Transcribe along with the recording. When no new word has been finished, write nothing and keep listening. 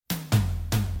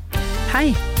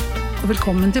Hei, og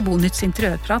velkommen til Bonytts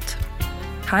interiørprat.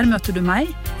 Her møter du meg,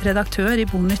 redaktør i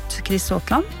Bonytt Chris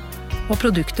Aatland, og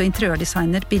produkt- og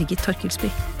interiørdesigner Birgit Torkelsby.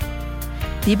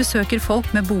 Vi besøker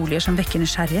folk med boliger som vekker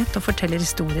nysgjerrighet og forteller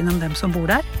historien om dem som bor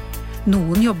der.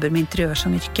 Noen jobber med interiør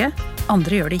som yrke,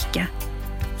 andre gjør det ikke.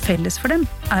 Felles for dem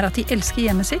at de elsker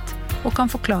hjemmet sitt og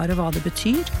kan forklare hva det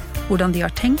betyr, hvordan de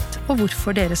har tenkt og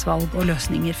hvorfor deres valg og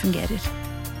løsninger fungerer.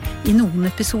 I noen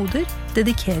episoder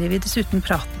dedikerer vi dessuten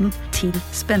praten til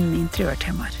spennende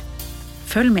interiørtemaer.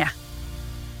 Følg med!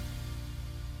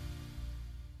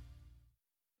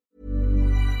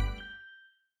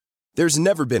 There's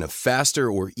never been a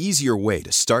faster or easier way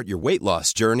to start your weight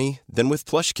loss journey than with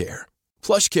PlushCare.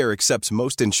 PlushCare accepts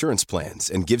most insurance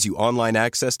plans and gives you online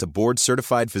access to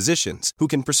board-certified physicians who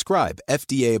can prescribe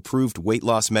FDA-approved weight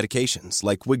loss medications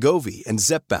like Wegovy and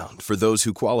Zepbound for those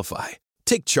who qualify.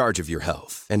 Take charge of your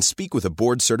health and speak with a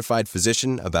board-certified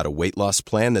physician about a weight loss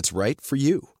plan that's right for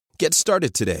you. Get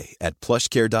started today at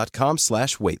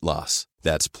plushcare.com/weightloss.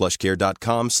 That's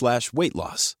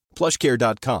plushcare.com/weightloss.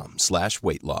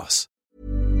 plushcare.com/weightloss.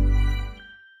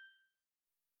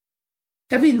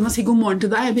 Jeg begynner med å si god morgen til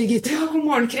deg, Birgit. Ja, god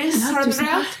morgen, Chris. Har du det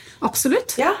bra?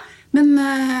 Absolutt. Ja. Men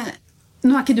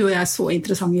nå ikke du og jeg så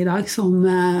interessante i dag som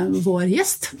vår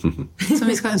gjest, som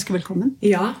vi skal ønske velkommen.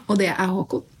 Ja. Og det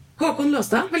Håkon. Håkon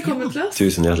Låstad, velkommen til oss.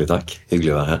 Tusen hjertelig takk.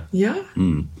 Hyggelig å være her. Ja,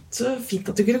 så fint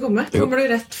at du kunne komme. Kommer du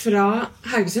rett fra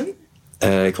Haugesund?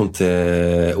 Jeg kom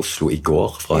til Oslo i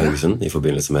går fra Haugesund i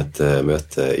forbindelse med et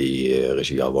møte i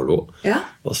regi av Volvo. Ja.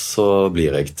 Og så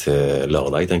blir jeg til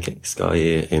lørdag, tenker jeg. Skal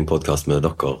i en podcast med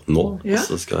dere nå, og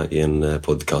så skal jeg i en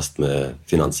podcast med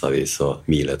Finansavis og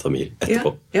Mil etter mil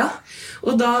etterpå. Ja,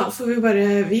 og da får vi bare,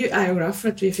 vi jo glad for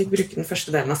at vi fikk bruke den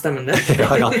første delen av stemmen din.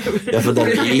 Ja, for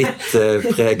den er litt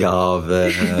preget av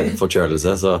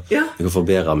forkjølelse, så du kan få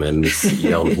bedre med en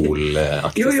Jørn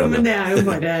Hoel-aktig stemme. Jo, men det jo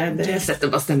bare, det setter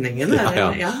bare stemningen.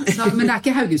 Ja. Så, men det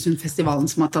ikke Haugesundfestivalen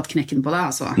som har tatt knekken på deg,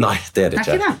 altså? Nei, det det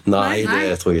ikke. Ikke det? Nei,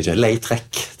 det tror jeg ikke.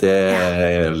 Leitrekk, det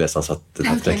er det som har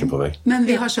tatt knekken på meg. Men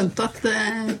vi har skjønt at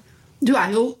du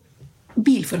jo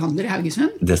bilforhandler i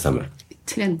Haugesund. Det stemmer.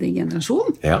 Tredje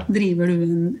generasjon. Ja. Driver du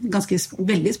en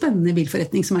veldig spennende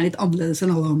bilforretning som litt annerledes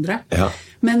enn alle andre. Ja.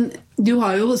 Men du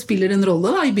har jo spiller en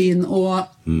rolle da, i byen,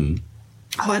 og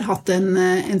har hatt en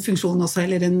funksjon også,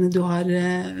 eller du har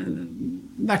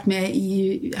vært med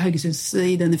i Haugesunds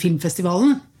i denne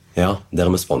filmfestivalen. Ja,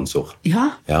 dere med sponsor.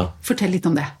 Ja, Ja. Fortell litt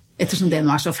om det, ettersom det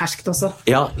nå så ferskt også.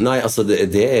 Ja, nei, altså det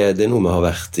er noe vi har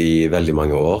vært i veldig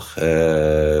mange år.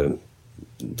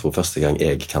 Jeg tror første gang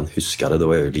jeg kan huske det, da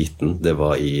var jeg jo liten, det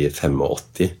var i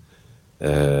 85.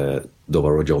 Da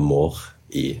var Roger Moore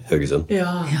i Haugesund.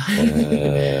 Ja.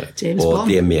 James Og Bond.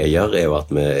 det vi gjør jo at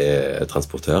vi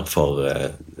transportør for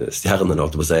stjernene,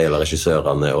 eller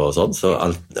regissørene og sånn, så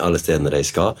alle stedene de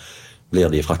skal, blir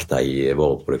de frakta i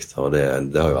våre produkter, og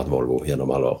det har jo vært Volvo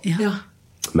gjennom alle år. Ja.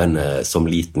 Men som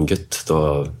liten gutt,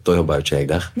 da jobbet jo ikke jeg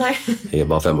der. Nei. Jeg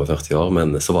bare 45 år,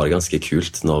 men så var det ganske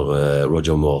kult når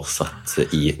Roger Moore satt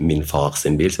i min far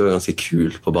sin bil, så det var ganske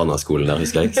kult på barneskolen der,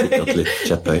 husker jeg. Sikkert litt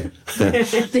kjepphøy.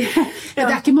 Det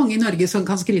ikke mange i Norge som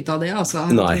kan skryte av det, altså.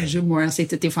 Nei. Roger Moore har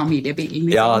sittet i familiebilen.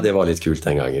 Liksom. Ja, det var litt kult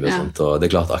den gangen. Og, Ja. sånt, og det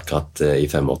er klart akkurat i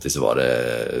 85 så var det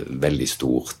veldig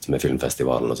stort med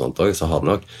filmfestivalen og sånt, og så har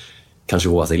det nok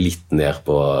kanskje roa seg litt ned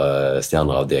på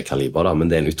stjerner av det kaliber, da, men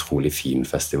det en utrolig fin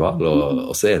festival,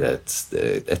 og så det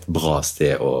et bra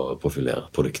sted å profilere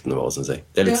produktene våre, synes jeg.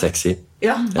 Det litt sexy.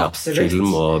 Ja, absolutt.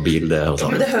 Film og bil, det hører Ja,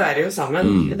 sammen. men det hører jo sammen.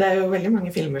 Det jo veldig mange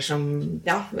filmer som,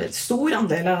 stor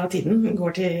andel av tiden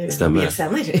går til Stemmer.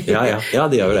 bilscener. Ja,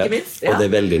 det gjør jo det. Ikke minst, ja. Og det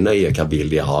er veldig nøye hva bil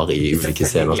de har i ulike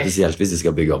scener, spesielt hvis de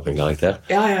skal bygge opp en karakter.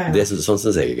 Ja. Sånn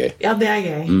synes jeg er gøy. Ja, det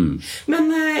gøy.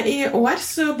 Men i år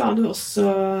så ba du også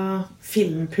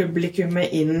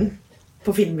filmpublikummet inn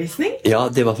på filmvisning. Ja,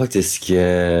 det var faktisk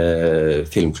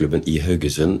filmklubben i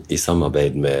Haugesund i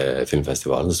samarbeid med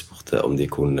filmfestivalen som spurte om de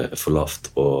kunne få lov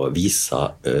å vise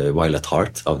Violet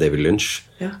Heart av David Lynch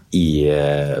i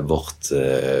vårt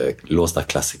låste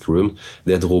Classic Room.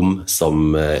 Det et rom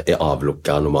som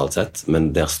avlukket normalt sett, men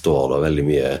der står det veldig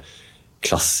mye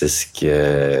klassisk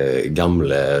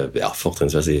gamle,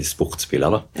 fortrinnsvis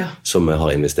sportsbiler da, som vi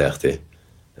har investert i.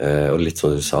 Og litt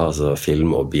som du sa, altså,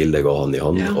 film og bil det går hånd i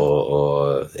hånd,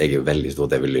 og jeg jo veldig stor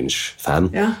David Lynch-fan.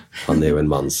 Han jo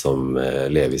en mann som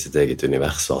lever i sitt eget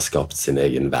univers og har skapt sin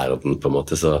egen verden på en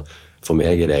måte, så for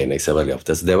meg det en jeg ser veldig opp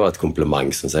til. Så det var et kompliment,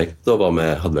 synes jeg. Da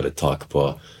hadde vi et tak på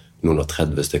noen og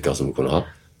 30 stykker som vi kunne ha.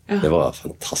 Det var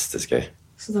fantastisk gøy.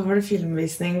 Så da var det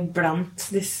filmvisning blant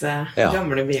disse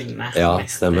gamle bilene. Ja,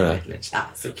 stemmer det. Ja,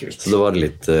 så kult. Så da var det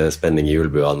litt spenning I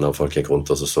julebuene, og folk gikk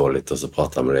rundt og så litt, og så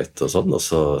pratet vi litt og sånn, og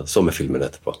så vi filmen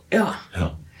etterpå. Ja.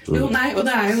 Jo, nei, og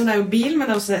det er jo bil, men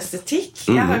det også estetikk.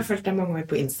 Jeg har jo følt det mange år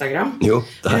på Instagram. Jo,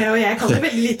 og jeg kan jo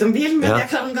veldig lite om bil, men jeg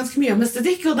kan ganske mye om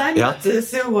estetikk, og der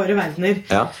møtes jo våre verdener.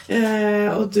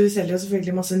 Og du selger jo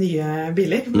selvfølgelig masse nye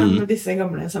biler, men disse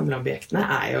gamle samleobjektene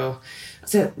er jo...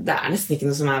 Altså, det er nesten ikke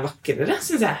noe som er vakrere,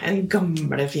 synes jeg, enn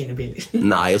gamle, fine biler.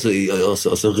 Nei, og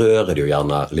så rører det jo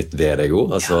gjerne litt ved deg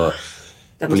også. Altså,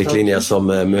 på litt linjer som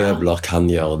møbler kan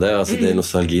gjøre det. Altså, det er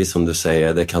nostalgi, som du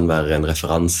sier. Det kan være en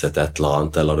referanse til et eller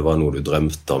annet, eller det var noe du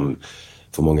drømte om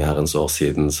for mange herrens år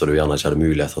siden, så du gjerne ikke hadde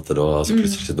muligheter til det, og så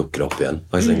plutselig dukker det opp igjen.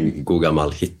 Faktisk en god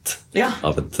gammel hit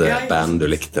av et band du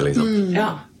likte, liksom.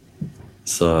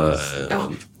 Så...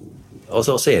 Og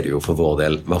så er det jo for vår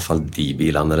del, I hvert fall de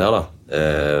bilene der da,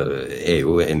 er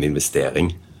jo en investering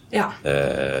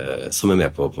som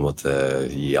med på en måte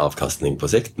gi avkastning på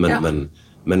sikt, men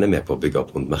med på å bygge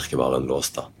opp rundt merkevaren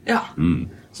lås da.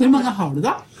 Så hvor mange har du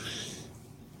da?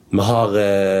 Vi har,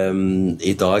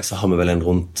 I dag så har vi vel en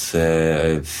rundt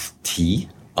 10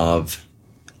 av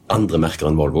andre merker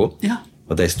enn Volvo,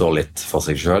 og de står litt for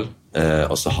seg selv,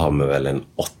 og så har vi vel en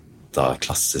 8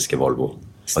 klassiske Volvo.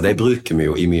 Og det bruker vi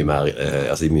jo I mye mer,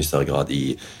 altså I mye større grad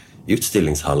I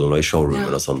utstillingshallen og I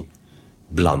showroomen og sånn,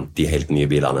 blant de helt nye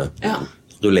bilene.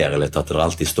 Rullerer litt at det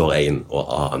alltid står en og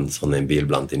annen sånn en bil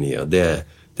blant de nye.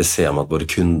 Det ser man at både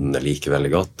kundene liker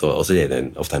veldig godt, og så er det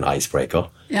ofte en icebreaker.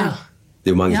 Det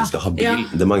er jo mange som skal ha bil.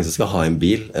 Det er mange som skal ha en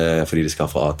bil fordi de skal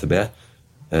fra A til B,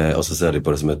 og så ser de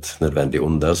på det som et nødvendig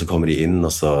onde, og så kommer de inn,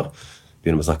 og så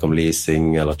begynner vi å snakke om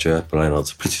leasing eller kjøp eller noe,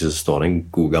 så plutselig så står det en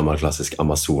god gammel klassisk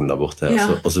Amazon der borte,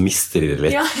 og så mister de det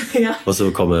litt. Og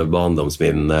så kommer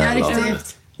barndomsminnene, eller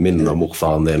minnen om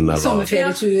morfaren din, eller...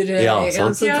 Sommerferietur,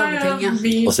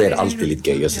 og så er det alltid litt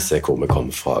gøy å se hvor vi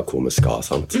kommer fra, hvor vi skal,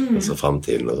 sant? Altså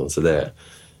fremtiden og sånn, så det...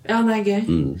 Ja, det er gøy.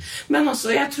 Men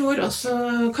også, jeg tror også,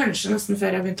 kanskje nesten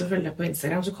før jeg begynte å følge deg på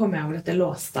Instagram, så kom jeg over dette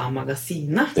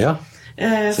Låstad-magasinet.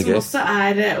 Som også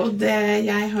og det,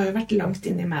 jeg har jo vært langt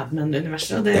inne I Mad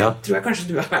Men-universet, og det tror jeg kanskje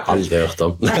du har vært. Aldri hørt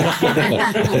om.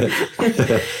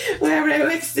 Og jeg ble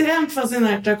jo ekstremt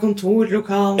fascinert av kontoret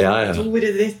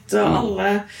ditt, og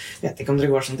alle, vet ikke om det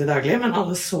går sånn til daglig, men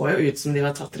alle så jo ut som de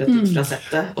var tatt rett ut fra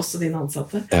settet, også dine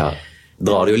ansatte.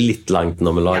 Drar det jo litt langt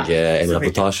når vi lager en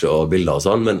reportasje og bilder og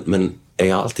sånn, men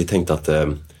jeg har alltid tenkt at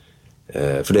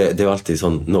for det er jo alltid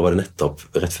sånn, nå var det nettopp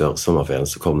rett før sommerferien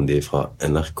så kom de fra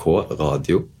NRK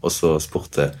radio, og så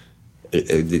spurte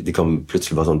de kom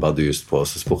plutselig bare sånn bardust på, og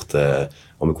så spurte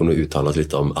om vi kunne uttale oss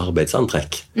litt om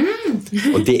arbeidsantrekk.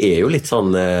 Og det er jo litt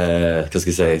sånn, hva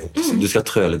skal jeg si, du skal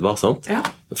trø litt varsomt.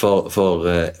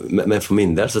 Men for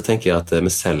min del så tenker jeg at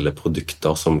vi selger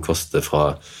produkter som koster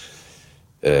fra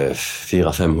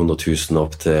 400-500 000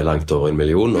 opp til langt over 1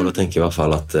 million, og da tenker jeg I hvert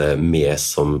fall at vi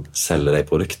som selger de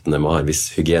produktene må ha en viss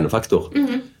hygienefaktor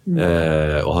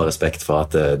og ha respekt for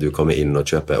at du kommer inn og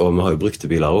kjøper, og vi har jo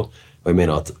brukte biler også, og jeg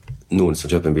mener at noen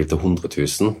som kjøper en bil til 100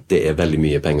 000, det er veldig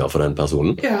mye penger for den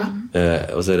personen,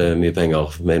 og så er det mye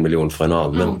penger med 1 million for en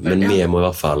annen, men vi må I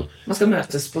hvert fall man skal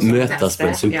møtes på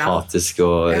en sympatisk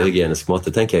og hygienisk måte,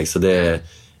 tenker jeg, så det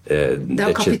det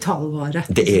jo kapitalvare.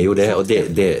 Det jo det, og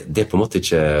det på en måte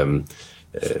ikke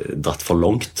dratt for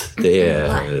langt. Det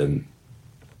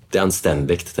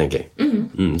anstendig, tenker jeg.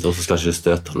 Så skal ikke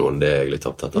støte noen, det jeg litt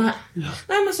opptatt av. Nei,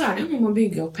 men så det jo noe med å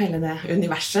bygge opp hele det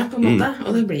universet, på en måte,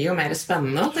 og det blir jo mer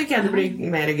spennende, og tenker jeg det blir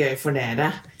mer gøy for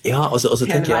dere. Ja, og så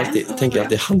tenker jeg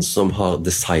alltid han som har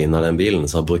designet den bilen,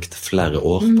 som har brukt flere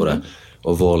år på det,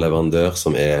 og vår leverandør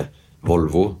som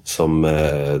Volvo, som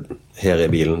her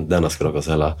bilen, denne skal dere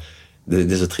selge.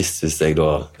 Det så trist hvis jeg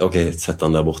da, setter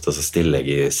den der borte, og så stiller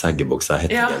jeg I seggebukser,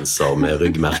 hettegenser med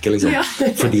ryggmerke, liksom.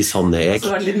 Fordi sånn jeg. Så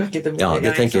var det litt møkkete bort. Ja,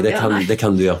 det tenker jeg, det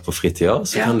kan du gjøre på fritida,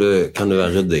 så kan du være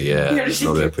ryddig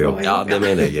når du på jobb. Ja, det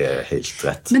mener jeg helt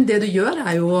rett. Men det du gjør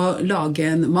jo å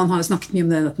lage man har snakket mye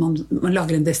om det, at man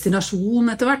lager en destinasjon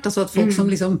etter hvert, altså at folk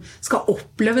som liksom skal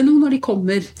oppleve noe når de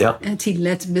kommer til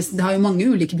det har jo mange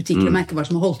ulike butikker og merkevarer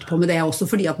som har holdt på med det også,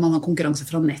 fordi at man har konkurranse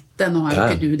fra nettet. Nå har jo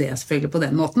ikke du det selvfølgelig på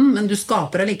den måten, men du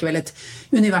skaper allikevel et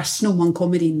univers noe man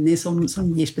kommer inn I som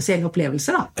gir spesielle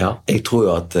opplevelser da. Ja, jeg tror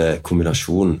jo at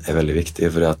kombinasjon veldig viktig,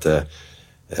 fordi at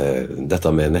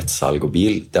dette med nettsalg og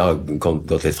bil, det har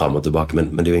gått litt frem og tilbake,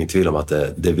 men det jo ingen tvil om at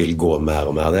det vil gå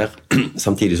mer og mer der.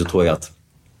 Samtidig så tror jeg at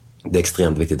det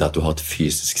ekstremt viktig at du har et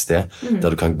fysisk sted der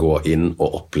du kan gå inn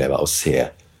og oppleve og se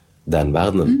den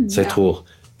verdenen. Så jeg tror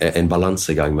en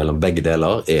balansegang mellom begge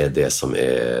deler det som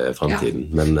fremtiden.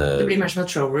 Men, det blir mer som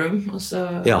et showroom. Og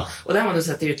det har man jo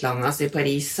sett i utlandet. Altså, I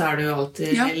Paris har det jo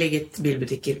alltid ligget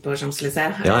bilbutikker på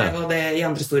Champs-Élysées. Og det I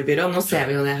andre storbyer. Nå ser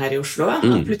vi jo det her I Oslo.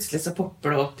 Og plutselig så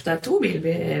popper det opp. Det 2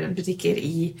 bilbutikker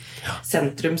I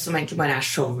sentrum som egentlig bare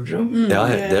showroom. Ja,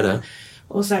 det det.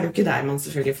 Og så det jo ikke der man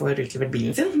selvfølgelig får utlevert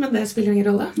bilen sin, men det spiller jo ingen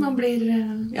rolle. Man blir,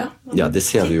 det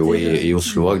ser du jo I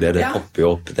Oslo også. Det popper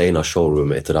jo opp det ene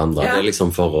showroomet etter det andre. Det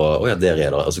liksom for å, der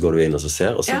det, og så går du inn og så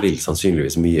ser, og så vil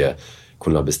sannsynligvis mye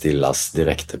kunne bestilles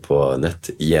direkte på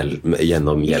nett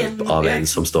gjennom hjelp av en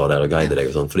som står der og guider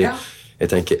deg og sånn. Fordi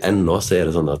jeg tenker ennå så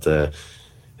det sånn at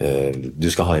du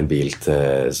skal ha en bil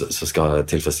som skal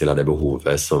tilfredsstille det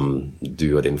behovet som du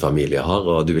og din familie har,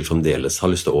 og du vil fremdeles ha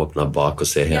lyst til å åpne bak og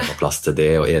se her på plass til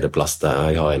det, og det plass til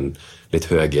jeg har en litt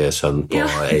høy sønn på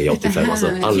 85,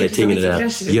 altså alle tingene der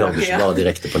gjør du ikke bare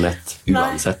direkte på nett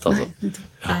uansett, altså.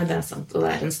 Nei, det sant, og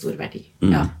det en stor verdi.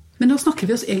 Men nå snakker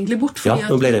vi oss egentlig bort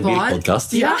nå ble det en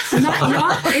bilpodcast.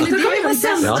 Eller det jo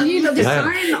stil og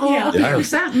design og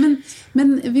opplevelse,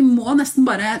 men vi må nesten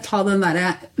bare ta den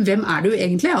der, hvem du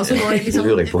egentlig? Altså, liksom,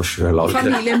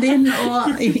 familien din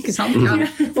og ikke sant,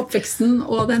 oppveksten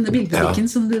og denne bilbutikken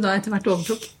som du da etter hvert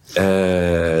overtok.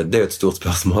 Det jo et stort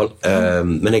spørsmål,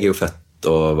 men jeg jo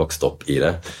født og vokst opp I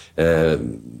det.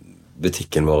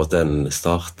 Butikken vår, den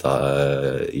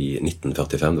startet I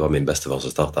 1945, det var min bestefar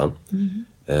som startet den.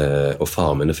 Og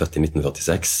far min født I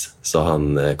 1946, så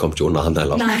han kom ikke unna han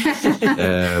heller.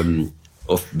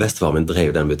 Og bestefar min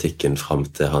drev den butikken frem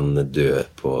til han døde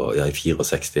I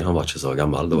 64. Han var ikke så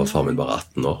gammel, da var far min bare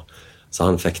 18 år. Så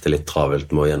han fikk det litt travelt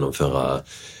med å gjennomføre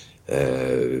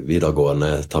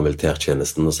videregående ta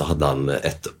militærtjenesten, og så hadde han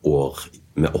et år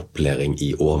med opplæring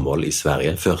I Åmål I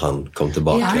Sverige, før han kom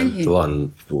tilbake. Da var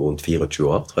han rundt 24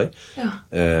 år, tror jeg.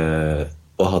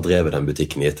 Og har drevet den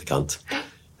butikken I etterkant.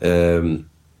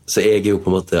 Så jeg jo på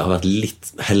en måte har vært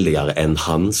litt heldigere enn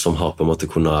han, som har på en måte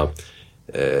kunnet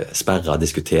sperre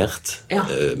diskutert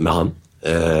med han.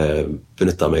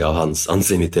 Benyttet meg av hans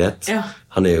ansiennitet.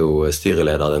 Han jo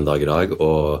styreleder den dag I dag,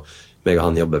 og meg og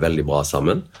han jobber veldig bra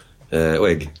sammen. Og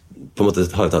jeg på en måte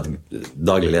har jo tatt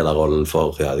daglig lederrollen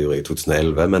for, det gjorde jeg I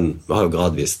 2011, men vi har jo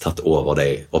gradvis tatt over de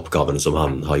oppgavene som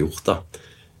han har gjort da.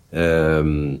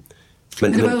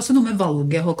 Men det var jo også noe med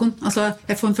valget, Håkon. Altså,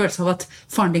 jeg får en følelse av at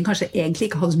faren din kanskje egentlig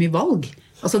ikke hadde så mye valg.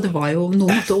 Altså, det var jo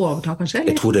noe til å overta, kanskje?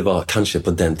 Eller? Jeg tror det var kanskje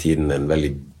på den tiden en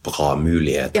veldig bra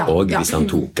mulighet, hvis han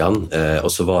tok han.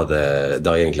 Og så var det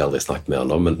har jeg egentlig aldri snakket med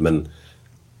han om, men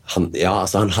han,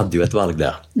 altså, han hadde jo et valg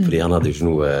der, fordi han hadde jo ikke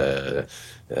noe...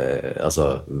 altså,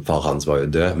 far hans var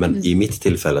jo død, men I mitt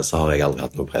tilfelle så har jeg aldri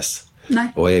hatt noe press.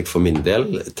 Og jeg for min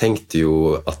del tenkte jo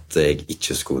at jeg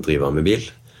ikke skulle drive med bil.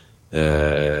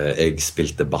 Jeg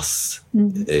spilte bass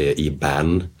I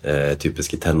band,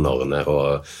 typisk I tenårene,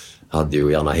 og hadde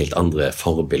jo gjerne helt andre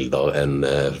forbilder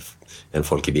enn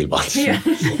folk I bilbransjen.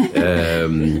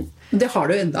 Det har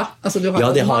du enda. Altså, du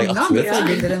har det har jeg absolutt.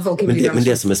 forbilder enn folk I bilbransjen. Men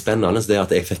det som spennende, det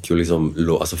at jeg fikk jo liksom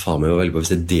altså far meg var veldig på,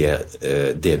 hvis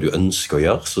det du ønsker å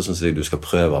gjøre, så synes jeg du skal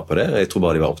prøve på det. Jeg tror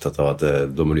bare de var opptatt av at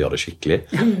da må du gjøre det skikkelig.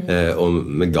 Og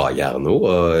vi ga gjerne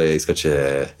noe, og jeg skal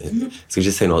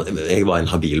ikke si noe. Jeg var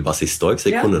en habil bassist også,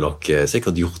 så jeg kunne nok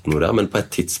sikkert gjort noe der, men på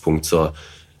et tidspunkt så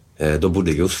da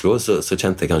bodde jeg I Oslo, så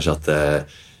kjente jeg kanskje at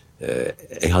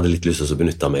jeg hadde litt lyst til å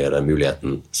benytte meg av den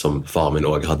muligheten som far min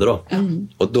også hadde da.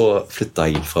 Og da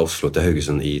flyttet jeg fra Oslo til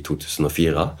Haugesund I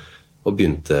 2004 og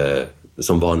begynte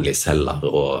som vanlig selger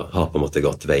og har på en måte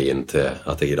gått veien til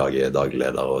at jeg I dag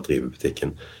dagleder og driver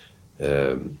butikken.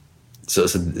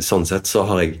 Sånn sett så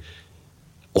har jeg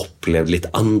opplevd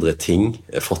litt andre ting,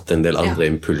 fått en del andre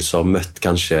impulser, møtt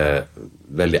kanskje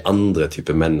veldig andre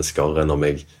typer mennesker enn om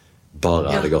jeg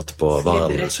bare hadde gått på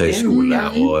Vardens høyskole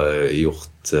og gjort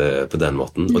på den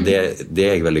måten. Og det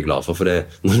jeg veldig glad for det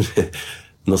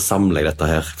nå samler jeg dette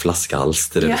her flaskehals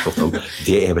til det du spurte om.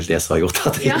 Det vel det som har gjort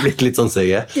at jeg blitt litt sånn som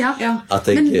jeg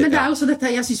Men det jo også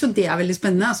dette, jeg synes jo det veldig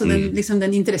spennende, altså liksom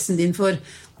den interessen din for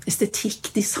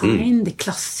estetikk, design, det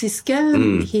klassiske,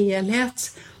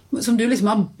 helhet, som du liksom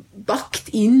har bakt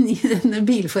inn I denne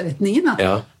bilforretningen.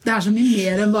 Det så mye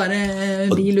mer enn bare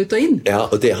bil ut og inn. Ja,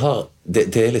 og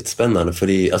det litt spennende,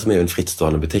 fordi altså, vi jo en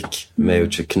frittstående butikk. Vi jo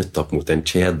ikke knyttet opp mot en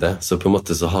kjede, så på en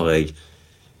måte så har jeg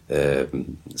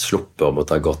sluppet å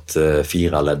måtte ha gått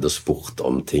 4 ledd og spurt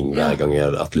om ting hver gang jeg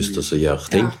har hatt lyst til å gjøre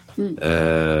ting.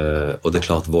 Og det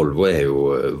klart, Volvo jo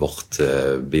vårt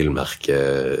bilmerke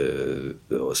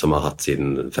som har hatt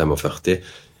siden 45.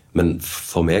 Men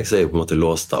for meg så jo på en måte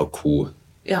Låstad og Co.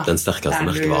 Den sterkeste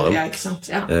merkevaren. Ja, ikke sant?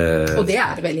 Og det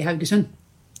det vel I Haugesund?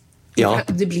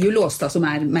 Det blir jo låst da, som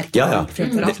merket. Ja.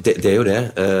 Det jo det.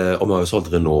 Og vi har jo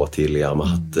solgt Renault tidligere, vi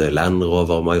har hatt Land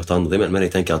Rover, vi har gjort andre ting, men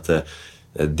jeg tenker at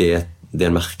det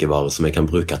en merkevare som jeg kan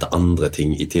bruke til andre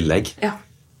ting i tillegg. Ja.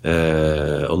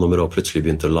 Og når vi da plutselig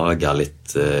begynte å lage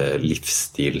litt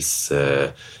livsstils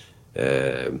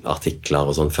artikler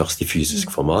og sånn, først i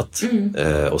fysisk format,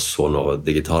 og så nå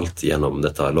digitalt gjennom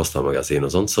dette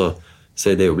Låstad-magasinet og sånn,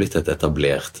 så det jo blitt et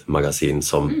etablert magasin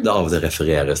som det av og til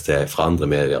refereres til fra andre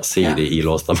medier, sier de i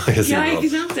Låstad-magasinet. Ja, ikke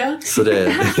sant? Ja. Så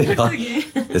det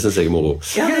synes jeg moro.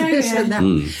 Ja, det gøy.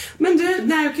 Men du,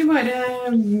 det jo ikke bare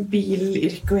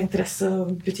bilyrke og interesse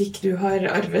og butikk du har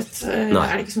arvet. Nei.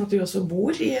 Det ikke sånn at du også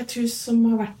bor i et hus som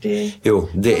har vært i Jo,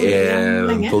 det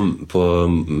på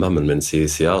mammen min side,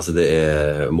 altså det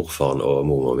morfaren og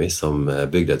mormor mi som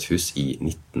bygde et hus i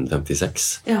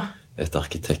 1956. Ja. Et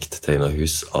arkitekttegnet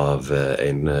hus av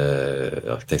en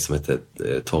arkitekt som heter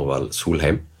Torvald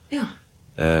Solheim. Ja.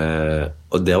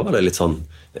 Og der var det litt sånn,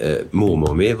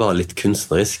 mormor mi var litt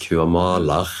kunstnerisk, hun var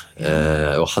maler,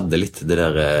 og hadde litt det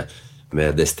der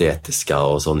med det estetiske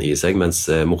og sånn i seg, mens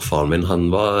morfaren min, han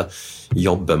var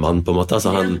jobbemann på en måte,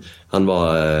 altså han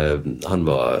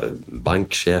var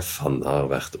banksjef, han har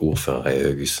vært ordfører i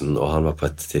Haugesund, og han var på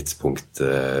et tidspunkt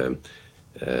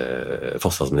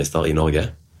forsvarsminister i Norge.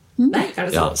 Nei,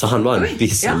 det ja, så han var en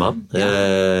busy mann,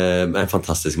 en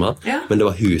fantastisk mann, men det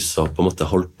var hus som på en måte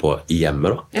holdt på i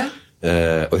hjemmet da.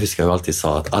 Og jeg husker jeg alltid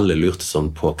sa at alle lurte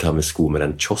sånn på hva vi skulle med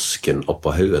den kiosken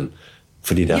oppå haugen,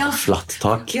 fordi det flatt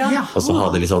tak, og så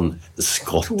har det litt sånn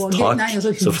skrått tak,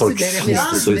 så folk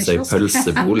så ut seg i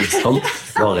pølsebol, liksom.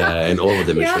 Bare en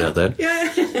overdimensjonert del.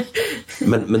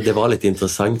 Men det var litt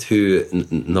interessant,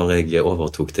 når jeg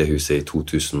overtok det huset i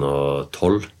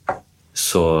 2012,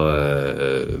 så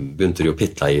begynte de å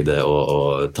pitle i det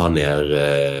og ta ned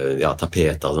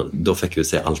tapeter. Da fikk vi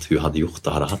se alt hun hadde gjort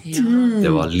og hadde hatt.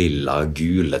 Det var lilla,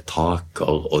 gule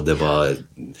taker, og det var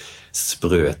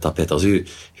sprø tapeter. Så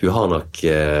hun har nok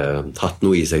hatt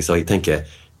noe i seg, så jeg tenker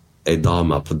en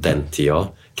dame på den tida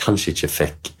kanskje ikke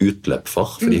fikk utløp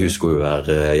fordi hun skulle jo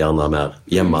være gjerne mer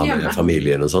hjemme med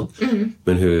familien og sånn.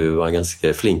 Men hun var en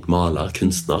ganske flink maler,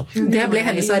 kunstner. Det ble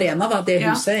hennes arena da, det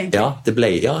huset egentlig. Ja, det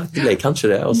ble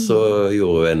kanskje det, og så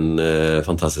gjorde hun en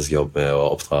fantastisk jobb med å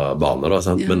oppdra barna da,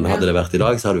 sant? Men hadde det vært i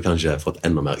dag, så hadde hun kanskje fått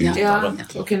enda mer ut av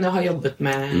det. Og kunne ha jobbet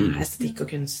med estetikk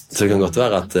og kunst. Så det kan godt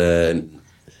være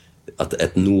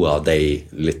at noe av de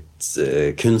litt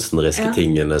kunstneriske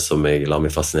tingene som jeg lar meg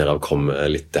fascinere av kom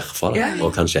litt derfra, og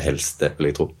kanskje helst det,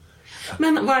 vil jeg tro.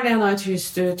 Men var det da et hus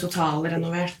du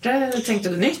totalrenoverte?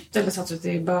 Tenkte du nytt, eller satt du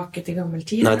tilbake til gammel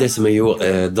tid? Nei, det som jeg gjorde,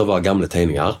 det var gamle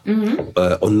tegninger,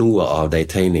 og noe av de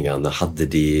tegningene hadde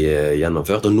de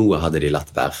gjennomført, og noe hadde de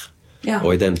latt være.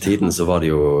 Og i den tiden så var det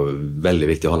jo veldig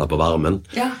viktig å holde på varmen,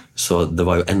 så det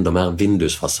var jo enda mer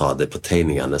vindusfasade på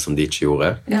tegningene som de ikke gjorde,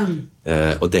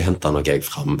 og det hentet nok jeg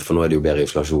fram, for nå er det jo bedre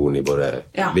inflasjon i både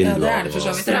vinduer det det for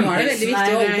så vidt. Nå er det veldig viktig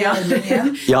å holde på varmen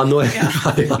igjen. Ja, nå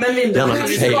men vinduer er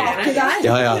tilbake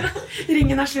der.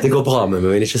 Det går bra med meg,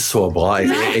 men ikke så bra.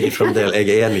 Jeg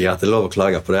er enig i at det er lov å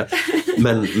klage på det,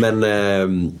 men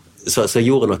så jeg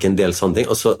gjorde nok en del sånne ting,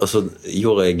 og så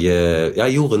gjorde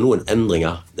jeg gjorde noen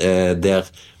endringer der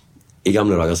i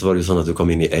gamle dager så var det jo sånn at du kom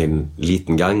inn i en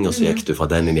liten gang, og så gikk du fra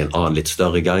den inn i en annen litt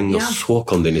større gang, og så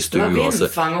kom du inn i stuen, og så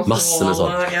masse med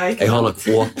sånn. Jeg har nok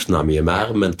åpnet mye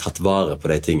mer, men tatt vare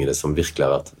på de tingene som virkelig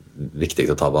har vært viktig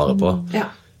å ta vare på.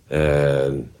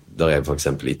 Der for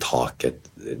eksempel i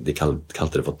taket, de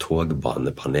kalte det for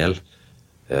togbanepanel.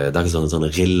 Det ikke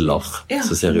sånne riller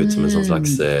som ser ut som en sånn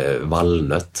slags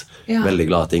valnøtt. Veldig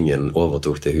glad at ingen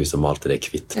overtok det huset og malte det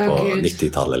kvitt på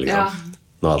 90-tallet, liksom.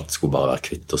 Når alt skulle bare være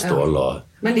kvitt og stål.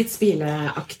 Men litt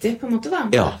spileaktig på en måte da?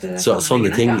 Ja, så sånne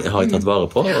ting har jeg tatt vare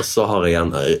på, og så har jeg igjen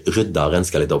ryddet og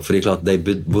rensket litt opp. Fordi klart, de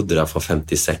bodde der fra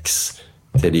 56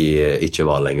 til de ikke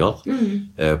var lenger,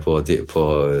 på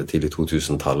tidlig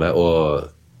 2000-tallet, og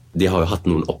de har jo hatt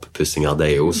noen oppussinger,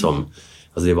 de jo, som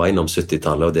altså de var innom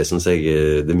 70-tallet, og det synes jeg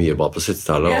det er mye bra på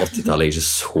 70-tallet, og 80-tallet er jeg ikke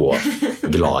så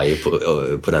glad i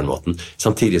på den måten.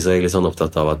 Samtidig så er jeg litt sånn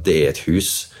opptatt av at det er et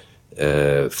hus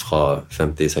fra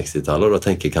 50-60-tallet, og da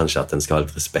tenker jeg kanskje at en skal ha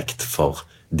litt respekt for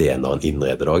det når en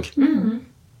innreder det også.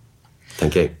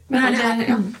 Tenker jeg. Men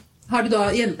har du da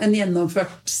en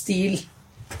gjennomført stil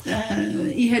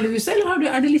i hele huset, eller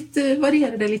varierer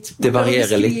det litt? Det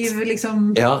varierer litt.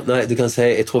 Liksom? Ja, nei, du kan si,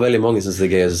 jeg tror veldig mange synes det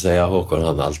er gøy å si at Håkon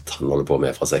han holder på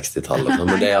med fra 60-tallet,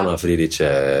 men det er gjerne fordi de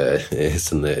ikke er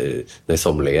sånn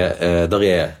nøysommelige.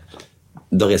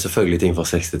 Der er selvfølgelig ting fra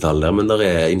 60-tallet der, men der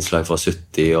er innslag fra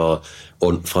 70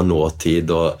 og fra nåtid,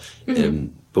 og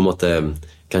på en måte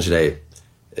kanskje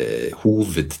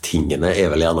hovedtingene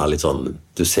vel gjerne litt sånn,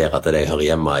 du ser at det hører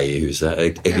hjemme i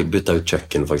huset. Jeg bytta ut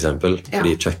kjøkken for eksempel,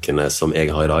 fordi kjøkkenet som jeg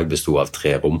har i dag bestod av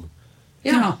 3 rom.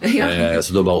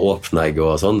 Så da bare åpnet jeg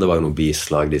og sånn, det var jo noen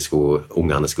bislag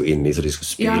ungene skulle inn i, så de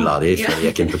skulle spyle de før de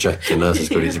gikk inn på kjøkkenet, så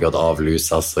skulle de sikkert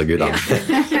avluses og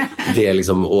det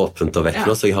liksom åpent og vekk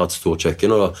nå, så jeg har et stort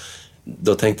kjøkken, og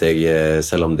da tenkte jeg,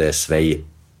 selv om det svei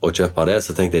å kjøpe det,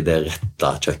 så tenkte jeg det rette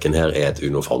kjøkken her et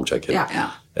uniformkjøkken.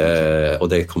 Og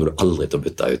det kommer du aldri til å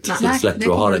bytte ut. Så slipper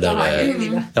du å ha det der.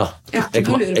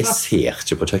 Jeg ser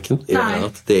ikke på kjøkken i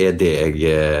det det jeg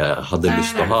hadde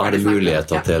lyst til å ha. Hadde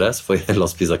muligheter til det, så får jeg heller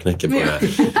spise knekke på det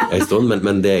en stund,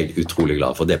 men det er jeg utrolig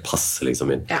glad for. Det passer liksom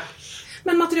inn.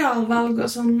 Men materialvalg og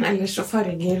sånn, ellers og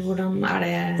farger, hvordan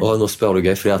det? Nå spør du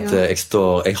gøy, fordi at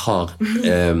jeg har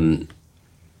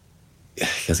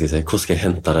hva skal jeg si, hvor skal jeg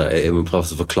hente det? Jeg må prøve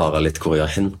å forklare litt hvor jeg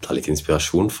har hentet litt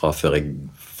inspirasjon fra før jeg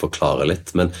forklarer litt,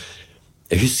 men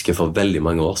jeg husker for veldig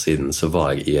mange år siden så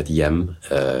var jeg i et hjem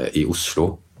i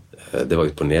Oslo, det var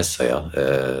ute på Nesøya,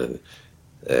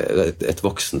 et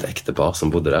voksent ektepar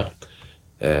som bodde der,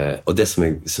 og det som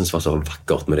jeg synes var så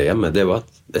vakkert med det hjemmet, det var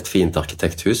et fint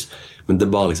arkitekthus, men det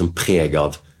var liksom preg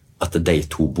av at de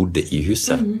 2 bodde i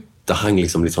huset. Det hang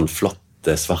liksom litt sånn flott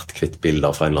svart-hvitt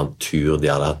bilder fra en eller annen tur de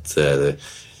hadde hatt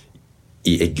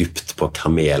i Egypt på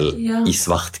kamel i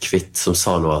svart-hvitt, som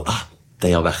sa noe de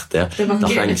har vært der. Det var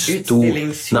ikke et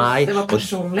utstillingshus, det var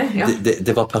personlig.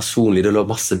 Det var personlig, det lå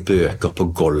masse bøker på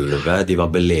gulvet, de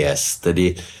var beleste,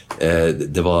 det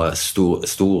var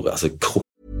stor altså,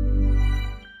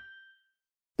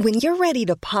 When you're ready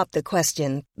to pop the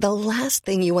question, the last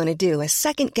thing you want to do is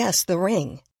second-guess the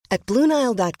ring. At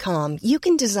BlueNile.com, you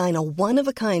can design a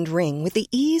one-of-a-kind ring with the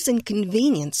ease and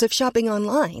convenience of shopping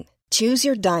online. Choose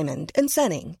your diamond and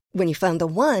setting. When you find the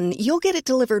one, you'll get it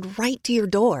delivered right to your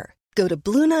door. Go to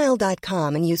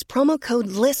BlueNile.com and use promo code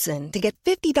LISTEN to get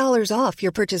 $50 off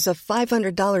your purchase of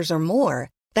 $500 or more.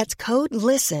 That's code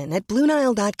LISTEN at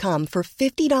BlueNile.com for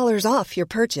 $50 off your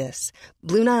purchase.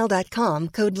 BlueNile.com,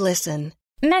 code LISTEN.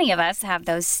 Many of us have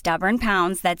those stubborn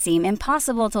pounds that seem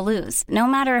impossible to lose, no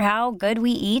matter how good we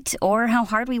eat or how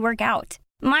hard we work out.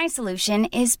 My solution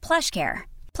is PlushCare.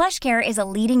 PlushCare is a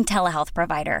leading telehealth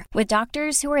provider with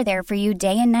doctors who are there for you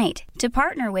day and night to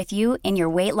partner with you in your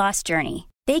weight loss journey.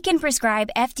 They can prescribe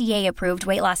FDA-approved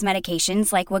weight loss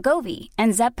medications like Wegovy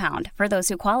and Zepbound for those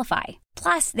who qualify.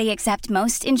 Plus, they accept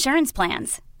most insurance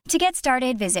plans. To get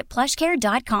started, visit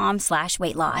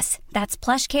plushcare.com/weightloss. That's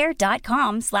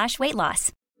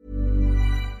plushcare.com/weightloss.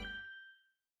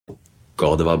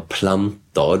 Det var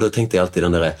planter, og da tenkte jeg alltid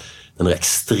den der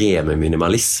ekstreme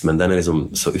minimalismen, den liksom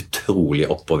så utrolig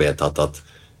opp og vedtatt at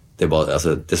det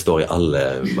står i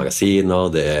alle magasiner,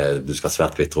 du skal ha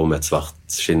svart-hvitt rom, et svart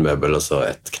skinnmøbel og så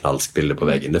et knalsk bilde på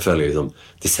veggen. Det føler jeg liksom,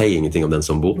 de sier ingenting om den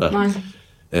som bor der.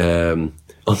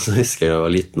 Og så husker jeg da jeg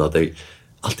var liten at jeg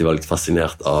alltid var litt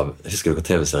fascinert av, husker dere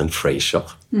TV-serien Frasier?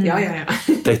 Ja.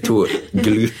 De 2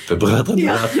 glupe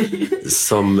brødrene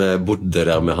som bodde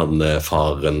der med han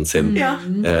faren sin.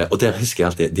 Og der husker jeg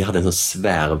alltid, de hadde en sånn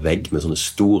svær vegg med sånne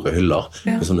store hyller,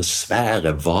 med sånne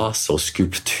svære vaser og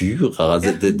skulpturer.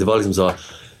 Det var liksom så,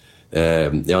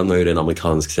 nå er det en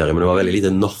amerikansk serie, men det var veldig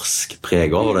lite norsk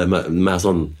preg over det, mer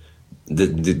sånn,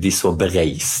 de så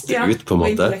bereist ut på en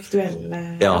måte. Og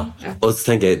intellektuelle. Og så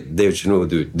tenker jeg, det er jo ikke noe,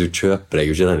 du kjøper deg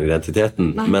jo ikke den identiteten,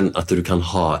 men at du kan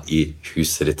ha i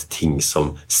huset ditt ting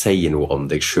som sier noe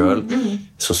om deg selv,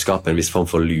 som skaper en viss form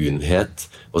for lunhet,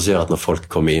 og så gjør at når folk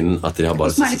kommer inn, at de har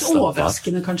bare som litt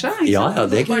overraskende kanskje,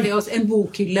 det var det en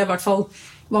bokhylle, i hvert fall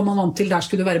var man vant til, der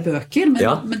skulle det være bøker,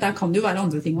 men der kan det jo være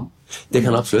andre ting også. Det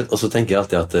kan absolutt, og så tenker jeg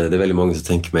alltid at det er veldig mange som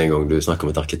tenker med en gang du snakker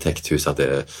om et arkitekthus,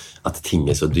 at ting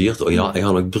er så dyrt, og jeg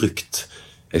har nok brukt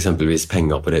eksempelvis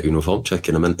penger på det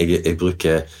uniformkjøkkenet, men jeg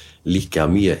bruker like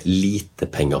mye lite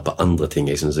penger på andre ting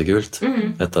jeg synes er kult.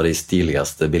 Et av de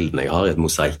stiligste bildene jeg har, et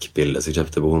mosaikbilde som jeg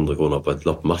kjøpte på 100 kroner på et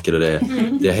loppemarked, og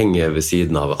det henger ved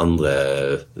siden av andre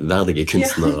verdige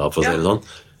kunstnere, for å si det sånn.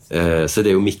 Så det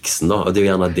er jo miksen da, og det er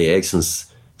jo gjerne det jeg synes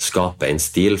skape en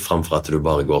stil framfor at du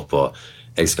bare går på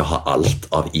jeg skal ha alt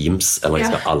av Eames eller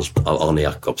jeg skal ha alt av Arne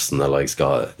Jacobsen eller jeg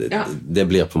skal det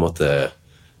blir på en måte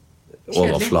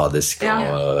overfladisk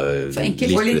og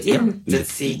litt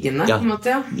intetsigende på en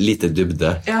måte lite dybde.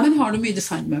 Men har du mye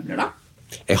designmøbler da?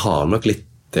 Jeg har nok litt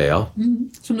det,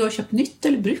 Som du har kjøpt nytt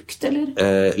eller brukt eller?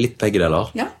 Litt begge deler.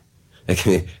 Jeg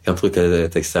kan bruke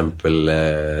et eksempel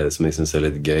som jeg synes er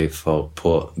litt gøy for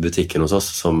på butikken hos oss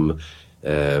som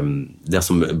der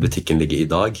som butikken ligger i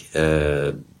dag,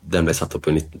 den ble satt opp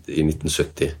i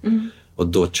 1970. Og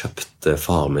da kjøpte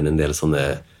far min en del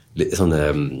sånne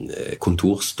sånne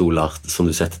kontorstoler som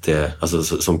du setter til, altså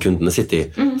som kundene sitter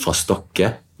i, fra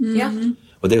stokke.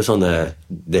 Og det er jo sånne,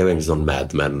 det er jo egentlig sånn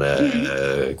Mad Men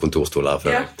kontorstoler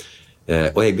før.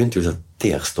 Og jeg begynte jo sånn,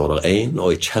 der står der en,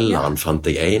 og i kjelleren fant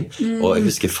jeg en, og jeg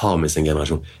husker far min sin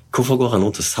generasjon, hvorfor går han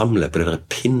rundt og samler på de der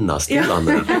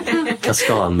pinnastolene? Hva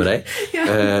skal han med deg?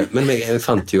 Men jeg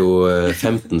fant jo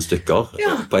 15 stykker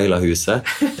på hele huset,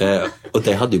 og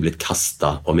de hadde jo blitt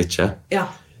kastet om ikke.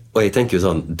 Og jeg tenker jo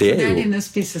sånn, det er jo... Det dine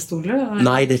spisestoler?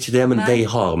 Nei, det er ikke det, men de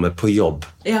har vi på jobb,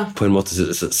 på en måte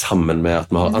sammen med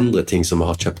at vi har andre ting som vi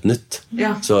har kjøpt nytt.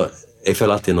 Så jeg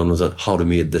føler alltid når noen sånn, har du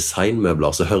mye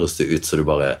designmøbler, så høres det ut så du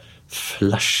bare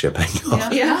flasher penger.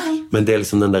 Men det er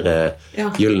liksom den der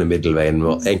gyllene middelveien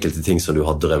med enkelte ting som du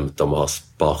har drømt om og har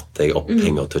spart deg opp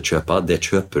penger til å kjøpe. Det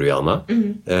kjøper du gjerne.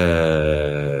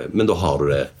 Men da har du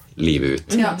det livet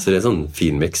ut. Så det er en sånn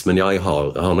fin mix. Men ja, jeg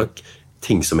har nok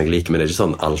ting som jeg liker, men det er ikke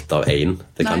sånn alt av en.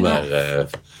 Det kan være...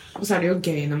 Og så er det jo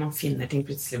gøy når man finner ting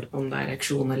plutselig, om det er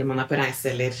auksjon, eller man er på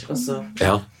reise, eller også...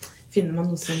 finner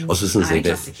man noe som er en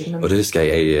klassiker. Men... Og det husker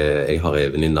jeg har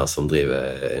en venninne som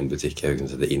driver en butikk i Haugesund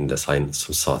som heter InDesign,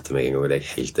 som sa til meg en gang, og det er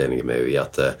jeg helt enig med henne i,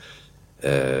 at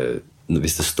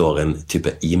hvis det står en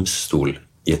type imstol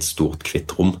i et stort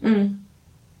kvitt rom,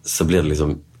 så blir det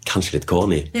liksom kanskje litt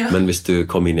corny, men hvis du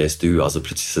kommer inn i en stue, så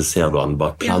plutselig så ser du han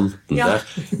bak planten der,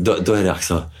 da er det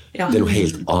altså det er noe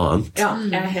helt annet. Ja,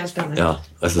 jeg er helt enig.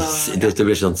 Altså, det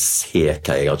blir ikke sånn, se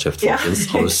hva jeg har kjøpt folkens,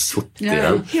 har du sutt i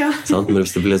den? Men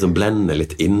hvis det blir sånn blende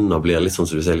litt inn, og blir litt sånn,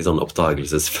 så du ser litt sånn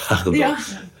oppdagelsesferd,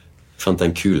 fant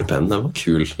jeg en kulepenn, den var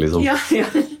kul, liksom.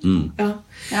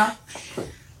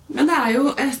 Men det er jo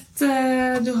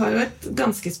du har jo et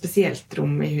ganske spesielt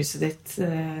rom i huset ditt,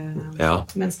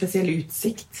 med en spesiell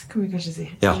utsikt, kan vi kanskje si.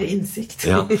 Eller innsikt.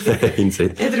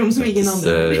 Innsikt. Et rom som ingen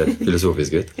andre har.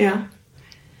 Filosofisk ut.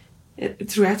 Jeg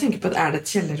tror jeg tenker på at er det et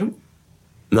kjellerrom?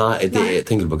 Nei, jeg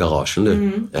tenker på garasjen, du.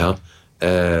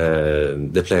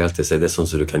 Det pleier jeg alltid å si, det er sånn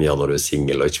som du kan gjøre når du er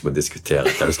single og ikke må diskutere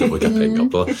hva du skal bruke penger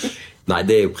på. Nei,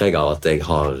 det er jo preget av at jeg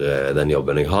har den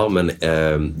jobben jeg har, men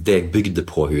det jeg bygde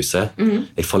på huset,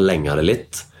 jeg forlenger det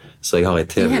litt, så jeg har en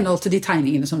TV... I henhold til de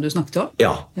tegningene som du snakket om?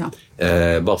 Ja.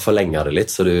 Bare forlenger det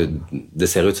litt, så det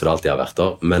ser ut som det alltid har vært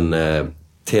der, men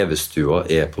TV-stua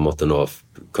er på en måte nå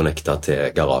connectet til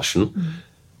garasjen,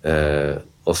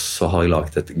 og så har jeg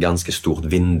lagt et ganske stort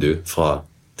vindu fra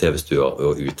TV-stua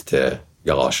og ut til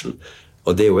garasjen.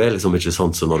 Og det er jo liksom ikke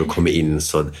sånn som når du kommer inn,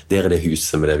 så der er det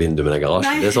huset med det vinduet med den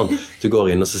garasjen. Det er sånn, du går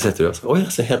inn og så setter du og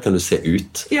så her kan du se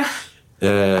ut.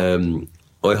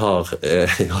 Og jeg har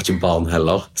ikke barn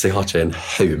heller, så jeg har ikke en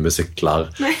haug med sykler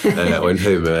og en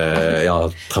haug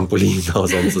med trampoliner og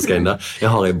sånn som skal inn der.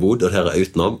 Jeg har en bod, og der er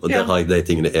utenom, og der har jeg de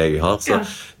tingene jeg har. Så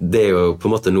det er jo på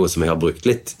en måte noe som jeg har brukt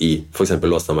litt i for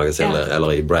eksempel Låstad-magasin,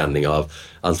 eller i branding av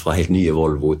alt fra helt nye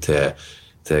Volvo til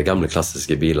gamle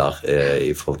klassiske biler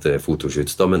i forhold til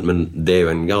fotoshoots. Men det er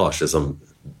jo en garasje som,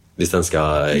 hvis den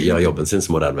skal gjøre jobben sin,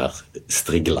 så må den være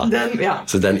striglet.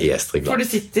 Så den er striglet. For du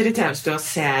sitter i TV-stua og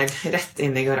ser rett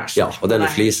inn i garasjen. Ja, og den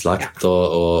er flislagt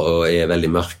og er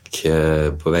veldig mørk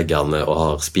på veggene og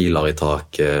har spiler i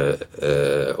tak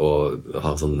og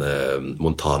har sånne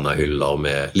Montana-hyller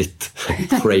med litt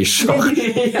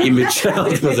Frasier-image,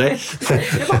 alt må jeg si.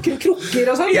 Det var ikke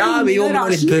krukker og sånn. Ja, vi jobber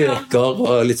med litt bøker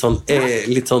og litt sånn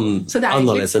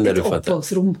annerledes enn det du får til. Så det er et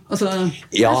oppholdsrom? Altså,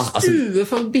 stue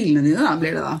for bilene dine da,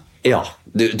 blir det da? Ja,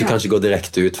 du kan ikke gå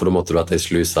direkte ut, for da måtte du at jeg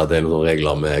sluser, det er noen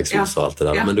regler med eksos og alt det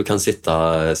der, men du kan sitte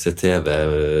se TV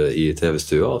i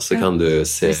TV-stua, så kan du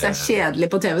se... Hvis det er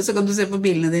kjedelig på TV, så kan du se på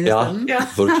bilene dine i stedet. Ja,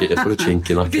 får du kink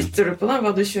i nakken. Bytter du på da,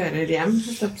 hva du kjører hjem,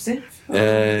 i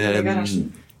garasjen?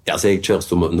 Ja, så jeg kjører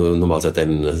normalt sett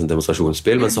en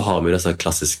demonstrasjonsbil, men så har vi disse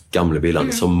klassisk gamle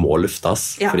bilene som må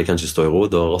luftes, for de kan ikke stå i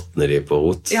rot, og råtner de på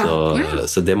rot,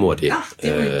 så det må de.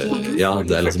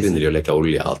 Ellers begynner de å leke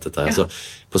olje og alt dette. Så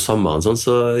på sommeren sånn,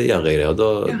 så gjør jeg det, og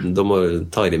da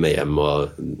tar jeg de med hjem,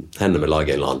 og hender vi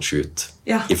lager en eller annen shoot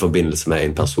i forbindelse med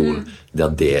en person, der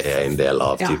det er en del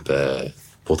av type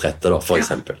portretter, da, for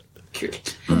eksempel. Kult.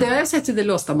 Og det har jeg sett i det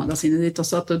Låstad-magasinet ditt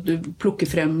også, at du plukker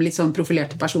frem litt sånn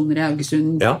profilerte personer i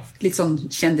Haugesund, litt sånn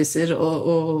kjendiser,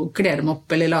 og kler dem opp,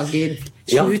 eller lager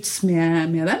shoots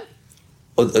med dem.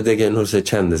 Og det er når du sier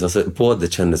kjendiser, altså både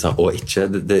kjendiser og ikke,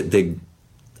 det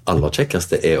aller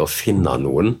kjekkeste er å finne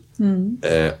noen,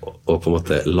 og på en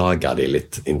måte lage de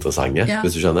litt interessante,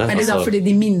 hvis du skjønner. Er det da fordi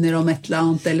de minner om et eller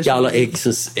annet? Eller eller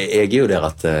jeg er jo der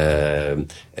at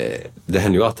det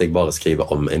hender jo at jeg bare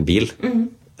skriver om en bil,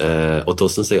 og da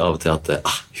synes jeg av og til at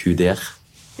hun der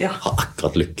har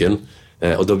akkurat lykken,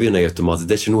 Og da begynner jeg automatisk,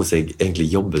 det ikke noe som jeg egentlig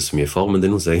jobber så mye for, men det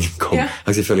noe som jeg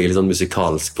jeg føler litt sånn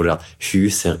musikalsk på det at hun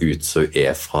ser ut som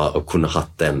hun fra å kunne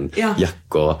hatt den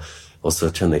jakka, og så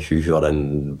kjenner jeg hun har den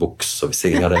buksa, hvis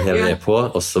jeg har det hele på,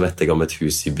 og så vet jeg om et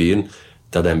hus i byen,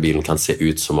 der den bilen kan se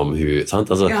ut som om hun, sant?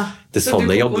 Altså, det sånn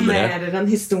jeg jobber med det. Så du komponerer en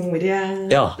historie,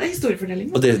 det historiefortelling.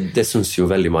 Og det synes jo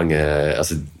veldig mange,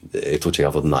 altså, jeg tror ikke jeg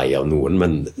har fått nei av noen,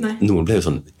 men noen ble jo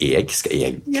sånn,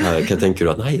 hva tenker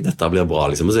du at, nei, dette blir bra,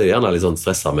 liksom, og så er jeg gjerne litt sånn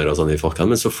stresset med det og sånn i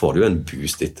forkant, men så får du jo en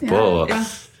boost etterpå,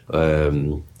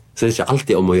 så det er ikke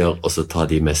alltid om å gjøre, og så ta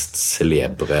de mest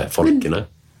celebre folkene.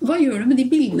 Men hva gjør du med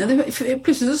de bildene?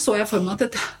 Plutselig så jeg for meg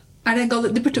at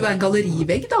det burde være en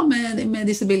gallerivegg da, med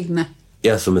disse bildene.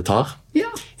 Ja, som vi tar?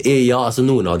 Ja, altså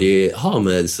noen av de har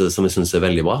vi, som jeg synes er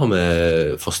veldig bra, har vi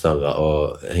forstørret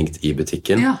og hengt i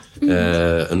butikken.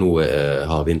 Noe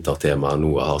har vintertema,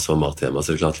 noe har sommertema,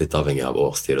 så det er klart litt avhengig av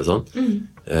årstid og sånn.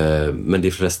 Men de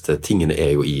fleste tingene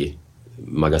er jo i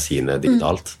magasinet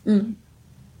digitalt.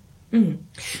 Men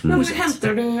hvor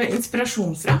henter du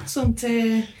inspirasjon fra? Sånn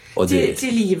til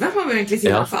livet, må vi egentlig si.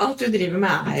 For alt du driver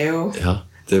med er jo... Ja.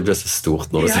 Det blir så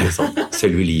stort når du sier sånn.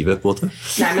 Ser du livet, på en måte?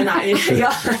 Nei,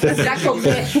 jeg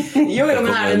kommer... Jo, men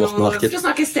er det noe... For å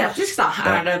snakke estetisk, da.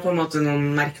 Er det på en måte noen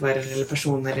merkevarer eller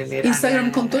personer, eller...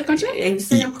 Instagram-kontoer, kanskje?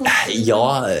 Ja,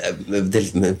 jeg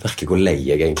merker hvor lei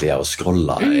jeg egentlig er å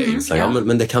scrolle Instagram,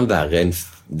 men det kan være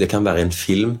en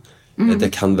film.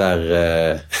 Det kan være...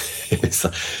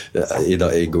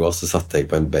 I går så satt jeg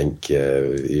på en benk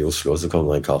i Oslo, og så kom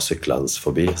det en kar syklende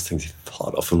forbi, og så tenkte jeg,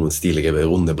 fader, for noen stilige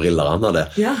runde briller han hadde.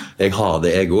 Jeg har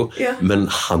det ego, men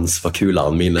hans var kulere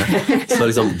enn mine. Så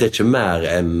liksom, det er ikke mer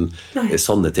enn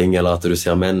sånne ting, eller at du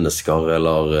ser mennesker,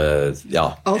 eller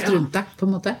alt rundt deg, på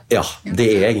en måte. Ja, det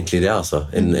er egentlig det, altså.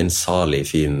 En salig,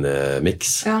 fin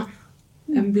mix. Ja,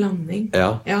 en blanding.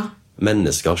 Ja.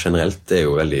 Mennesker generelt er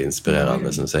jo veldig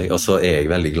inspirerende, synes jeg. Og så er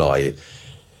jeg veldig glad i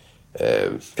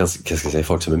hva skal jeg si,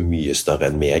 folk som er mye større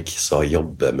enn meg, som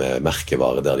jobber med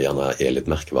merkevare der de gjerne er litt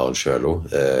merkevaren selv.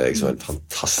 Jeg så en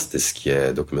fantastisk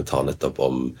dokumentar nettopp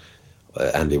om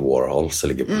Andy Warhol, som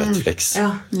ligger på Netflix,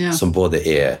 som både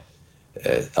er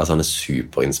altså han er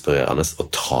superinspirerende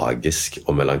og tragisk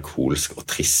og melankolsk og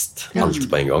trist, alt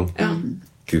på en gang.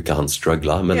 Kuka han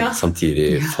strugglet, men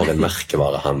samtidig for en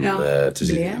merkevare han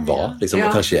var, liksom,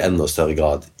 og kanskje i enda større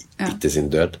grad etter sin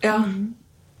død.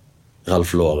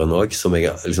 Ralph Lauren også, som jeg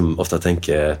liksom ofte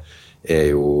tenker er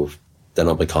jo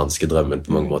den amerikanske drømmen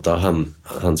på mange måter.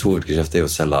 Hans hovedgeskjeft er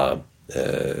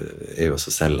jo å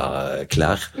selge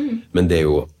klær, men det er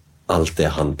jo alt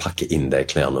det han pakker inn de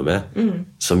klærne med,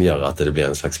 som gjør at det blir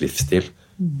en slags livsstil.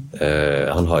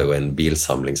 Han har jo en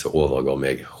bilsamling som overgår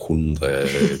meg 100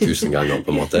 000 ganger på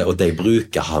en måte, og de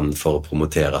bruker han for å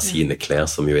promotere sine klær,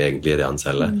 som jo egentlig er det han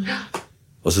selger.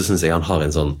 Og så synes jeg han har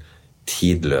en sånn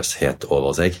tidløshet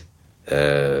over seg.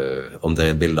 Om det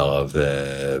er bilder av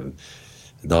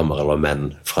damer eller menn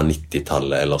fra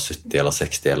 90-tallet eller 70 eller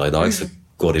 60 eller i dag, så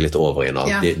går de litt over i en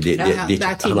annen.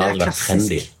 Han har aldri vært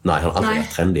trendy. Nei, han har aldri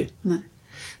vært trendy.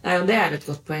 Nei, og det er et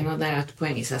godt poeng, og det er et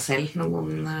poeng i seg selv. Når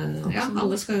man,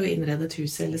 alle skal jo innrede et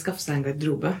hus eller skaffe seg en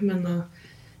garderobe, men å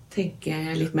tenke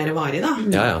litt mer varig da,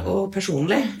 og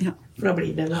personlig, for da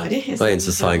blir det varig. Det var en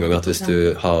som sa en gang at hvis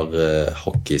du har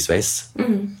hockeysveis,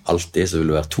 alltid så vil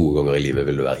du være 2 ganger i livet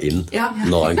vil du være inn,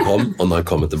 når han kom, og når han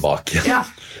kommer tilbake.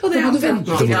 Og det må du vente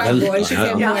Du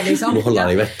må holde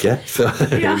deg vekke.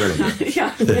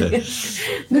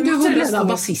 Men du, hvor ble det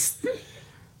av bassisten?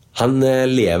 Han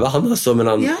lever, han altså, men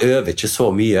han øver ikke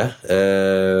så mye.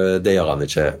 Det gjør han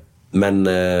ikke. Men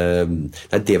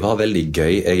det var veldig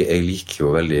gøy. Jeg liker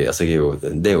jo veldig, altså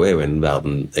det er jo en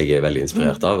verden jeg er veldig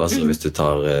inspirert av, altså hvis du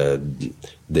tar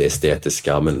det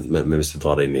estetiske, men hvis du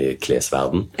drar det inn i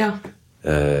klesverden,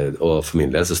 og for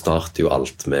min del så starter jo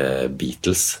alt med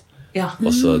Beatles,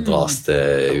 og så dras det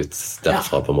ut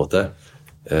derfra på en måte.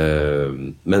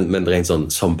 Men rent sånn,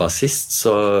 som bassist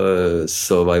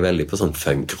så var jeg veldig på sånn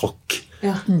funk-rock,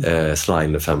 Sly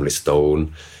and the Family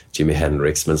Stone, Jimi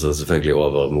Hendrix, men så selvfølgelig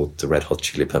over mot Red Hot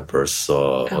Chili Peppers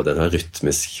og den her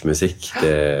rytmisk musikk,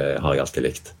 det har jeg alltid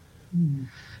likt.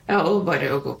 Ja, og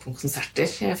bare å gå på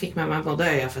konserter. Jeg fikk med meg både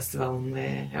Øyafestivalen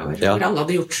i år, hvor alle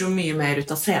hadde gjort så mye mer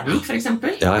ut av scenen, for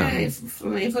eksempel,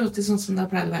 i forhold til sånn som det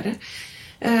pleide å være.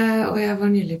 Og jeg var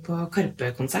nylig på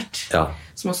Karpe-konsert,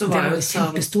 som også var jo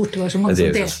kjempestort, det var så mange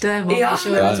som delte.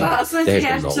 Altså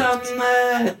helt sånn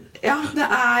Ja, det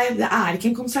er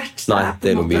ikke en konsert. Nei, det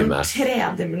er noe mye mer. En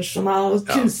tredimensjonal,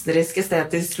 kunstnerisk,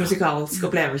 estetisk, musikalsk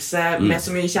opplevelse med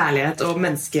så mye kjærlighet og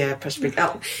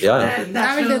menneskeperspektiv. Det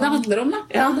er vel det handler om, da.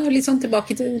 Ja. Det er litt sånn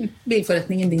tilbake til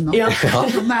bilforretningen din nå. Ja,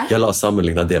 la oss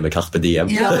sammenligne det med Carpe Diem.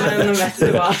 Ja, men vet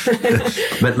du hva.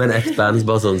 men et band,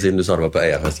 bare sånn, siden du sa det var på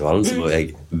Øyafestivalen, som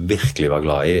jeg virkelig var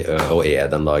glad i, og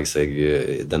er den dag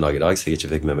i dag, så jeg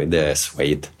ikke fikk med meg, det er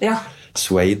Suede. Ja.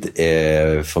 Suede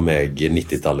er for meg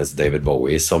 90-tallets David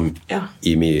Bowie, som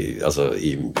i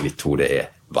mitt hode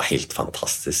var helt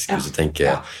fantastisk. Hvis du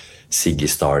tenker Ziggy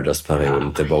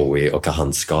Stardust-perioden til Bowie, og hva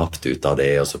han skapte ut av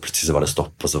det, og så plutselig så var det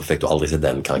stopp, og så fikk du aldri se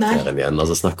den karakteren igjen.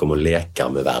 Altså snakk om å leke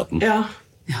med verden.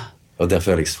 Og der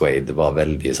føler jeg Suede var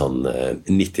veldig sånn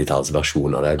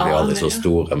 90-tallsversjon av det. De blir aldri så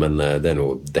store, men det er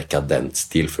noe dekadent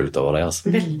stilfullt over det.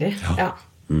 Altså. Veldig,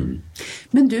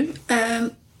 Men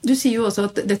du sier jo også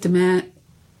at dette med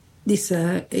disse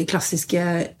klassiske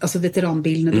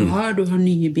veteranbilene du har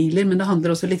nye biler, men det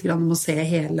handler også litt om å se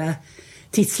hele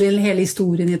tidslinjen, hele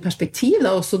historien i et perspektiv,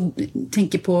 da også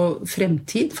tenke på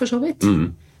fremtid, for så vidt.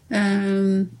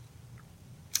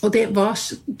 Og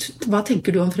hva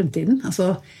tenker du om fremtiden?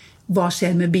 Altså, hva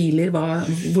skjer med biler?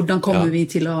 Hvordan kommer vi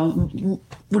til å...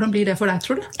 Hvordan blir det for deg,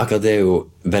 tror du? Akkurat det er jo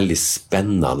veldig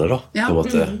spennende, da, på en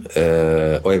måte.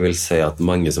 Og jeg vil si at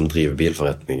mange som driver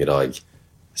bilforretning i dag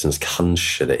synes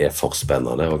kanskje det er for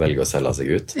spennende å velge å selge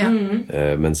seg ut.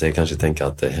 Mens jeg kanskje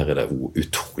tenker at her er det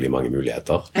utrolig mange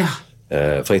muligheter.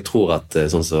 For jeg tror at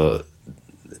sånn så...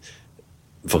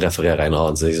 For å referere en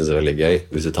annen som jeg synes er veldig gøy,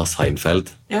 hvis du tar Seinfeld,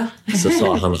 så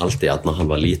sa han alltid at når han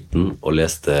var liten og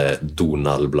leste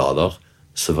Donald-blader,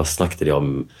 så snakket de om,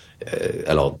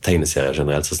 eller tegneserier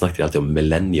generelt, så snakket de alltid om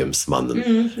Millenniumsmannen.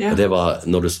 Og det var,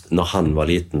 når han var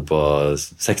liten på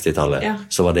 60-tallet,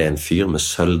 så var det en fyr med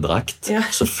sølvdrakt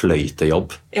som fløy til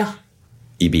jobb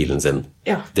i bilen sin.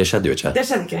 Det skjedde jo ikke. Det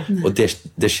skjedde ikke. Og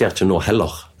det skjer ikke nå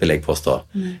heller, vil jeg påstå.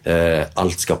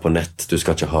 Alt skal på nett, du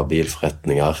skal ikke ha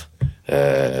bilforretninger,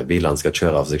 bilene skal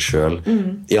kjøre av seg selv.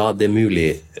 Ja, det er mulig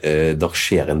det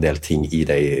skjer en del ting i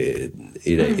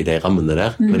de rammene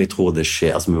der, men jeg tror det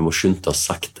skjer, altså vi må skynde oss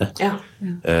sakte.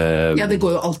 Det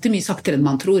går jo alltid mye saktere enn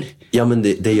man tror. Ja, men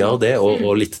det gjør det,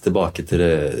 og litt tilbake til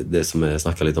det som jeg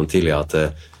snakket litt om tidligere, at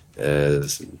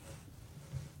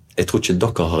jeg tror ikke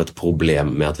dere har et problem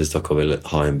med at hvis dere vil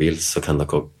ha en bil, så kan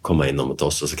dere komme innom til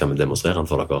oss, og så kan vi demonstrere den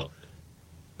for dere.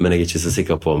 Men jeg er ikke så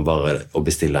sikker på om bare å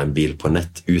bestille en bil på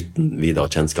nett uten videre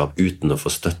kjennskap, uten å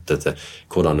få støtte til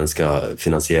hvordan en skal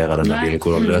finansiere denne bilen,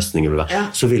 hvordan løsningen vil være.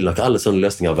 Så vil nok alle sånne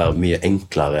løsninger være mye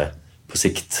enklere på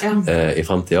sikt i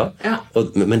fremtiden.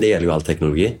 Men det gjelder jo all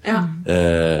teknologi.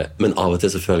 Men av og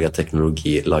til så føler jeg at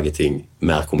teknologi lager ting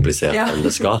mer komplisert enn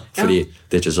det skal. Fordi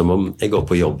det er ikke som om jeg går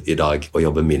på jobb i dag og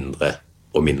jobber mindre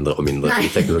og mindre og mindre, fordi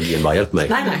teknologien bare hjelper meg.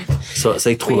 Så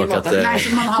jeg tror nok at...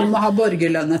 så man må ha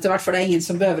borgerlønn etter hvert, for det er ingen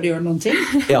som behøver å gjøre noen ting.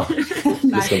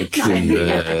 Vi skal kun...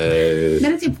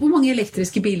 Men hvor mange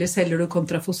elektriske biler selger du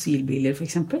kontra fossilbiler, for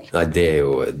eksempel? Nei,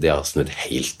 det har snudd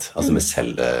helt. Altså, vi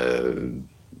selger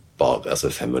bare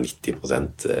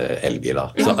 95%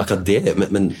 elbiler. Så akkurat det,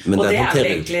 men og det er vel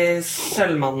egentlig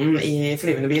sølvmannen i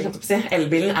flyvende bil,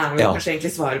 elbilen er vel kanskje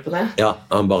egentlig svaret på det. Ja,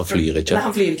 han bare flyr ikke.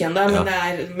 Han flyr ikke enda,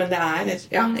 men det er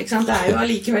ikke sant? Det er jo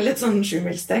allikevel et sånn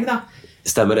 7-milssteg da.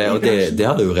 Stemmer det, og det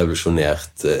har jo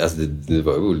revolusjonert, altså det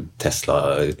var jo Tesla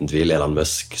uten tvil, Elon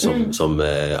Musk som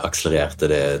akselererte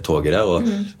det toget der,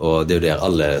 og det er jo der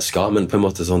alle skal, men på en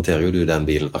måte så håndterer jo du den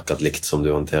bilen akkurat likt som du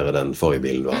håndterer den forrige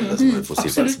bilen du hadde, som en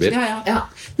fossilbilsbil.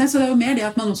 Nei, så det er jo mer det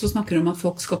at man også snakker om at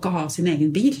folk skal ikke ha sin egen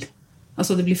bil.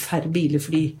 Altså det blir færre biler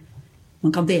fordi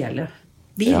man kan dele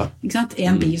bil, ikke sant?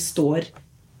 En bil står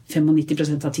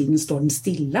 95% av tiden står den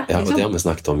stille. Ja, og det har vi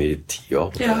snakket om i 10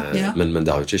 år. Men det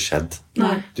har jo ikke skjedd.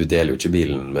 Du deler jo ikke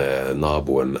bilen med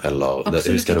naboen, eller...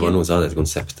 Jeg husker det var noen som hadde et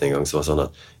konsept en gang som var sånn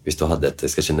at hvis du hadde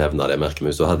jeg skal ikke nevne det merket,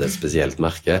 men hvis du hadde et spesielt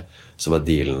merke, så var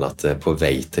dealen at på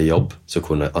vei til jobb, så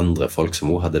kunne andre folk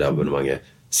som også hadde det abonnementet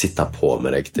sitte på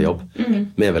med deg til jobb.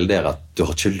 Men er vel der at du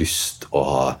har ikke lyst å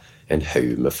ha en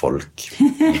haug med folk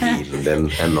i bilen din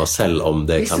ennå, selv om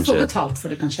det hvis kanskje... Hvis du får betalt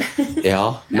for det, kanskje.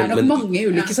 Ja, det er nok mange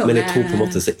ulike sånne... Men jeg tror på en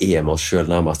måte så er vi oss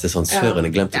selv nærmest. Det er sånn, søren,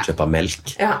 jeg glemte å kjøpe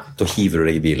melk. Da hiver du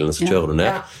deg i bilen, og så kjører du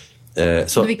ned.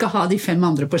 Så du vil ikke ha de 5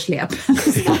 andre på slep.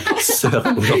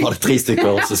 Søren, da var det 3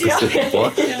 stykker som skal sitte på.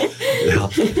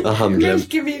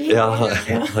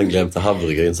 Han glemte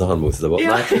havregryn, så han måtte bort.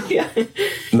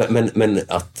 Men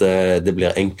at det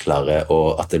blir enklere,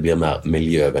 og at det blir mer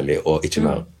miljøvennlig, og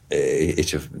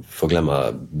ikke forglemme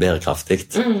bærekraftig.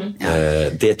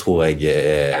 Det tror jeg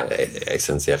er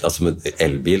essensielt. Altså,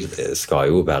 elbil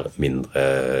skal jo være mindre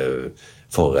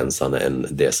forurensende enn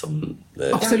det som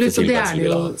absolutt, og det det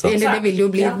jo, eller det vil jo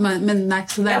bli, men nei,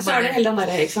 så det så det hele den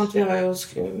der, ikke sant? Vi har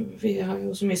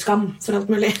jo så mye skam for alt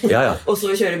mulig. Og så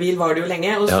kjøre bil var det jo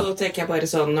lenge, og så tenker jeg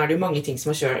bare sånn, er det jo mange ting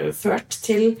som har ført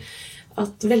til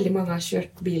at veldig mange har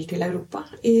kjørt bil til Europa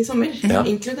i sommer,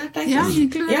 inkludert deg.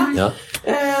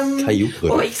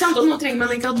 Og ikke sant, og nå trenger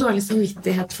man ikke ha dårlig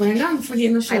samvittighet for en gang,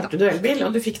 fordi nå kjørte du elbil,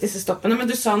 og du fikk disse stoppene,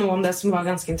 men du sa noe om det som var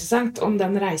ganske interessant, om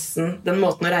den reisen, den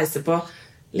måten å reise på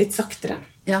litt saktere.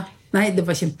 Nei, det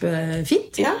var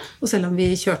kjempefint. Og selv om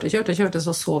vi kjørte,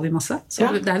 så vi masse. Så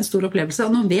det en stor opplevelse.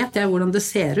 Og nå vet jeg hvordan det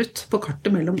ser ut på kartet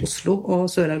mellom Oslo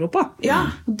og Sør-Europa.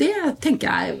 Og det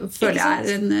tenker jeg, føler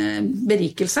jeg en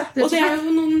berikelse. Og det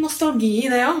jo noen nostalgi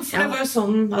i det, for det var jo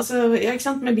sånn, altså, ikke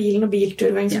sant, med bilen og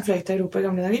biltur, hvem som fløy til Europa i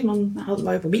gamle dager, man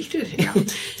var jo på biltur.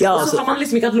 Og så har man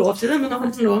liksom ikke hatt lov til det, men nå har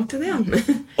man lov til det,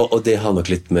 og det har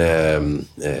nok litt med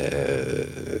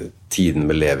tiden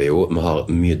vi lever jo. Vi har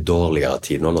mye dårligere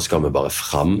tid nå skal vi bare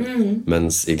fram,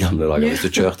 mens i gamle dager, hvis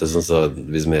du kjørte sånn så,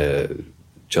 hvis vi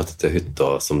kjørte til hytta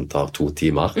som tar 2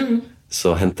 timer, så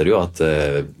hendte det jo at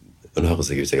hun hører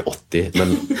seg ut som jeg 80,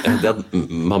 men det at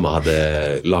mamma hadde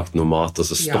lagt noe mat, og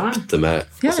så stoppte vi,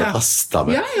 og så rastet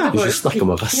vi. Det jo ikke snakk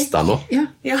om å raste nå.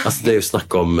 Altså, det jo snakk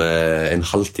om en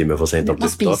halvtime for sent opp.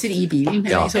 Man spiser i bilen. I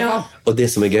så fall. Og det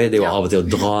som gøy, det jo av og til å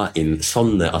dra inn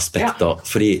sånne aspekter,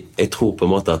 fordi jeg tror på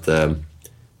en måte at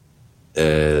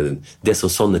det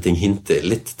som sånne ting hinter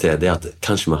litt til, det at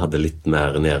kanskje vi hadde litt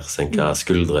mer nedsenket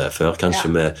skuldre før,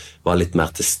 kanskje vi var litt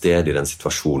mer til stede i den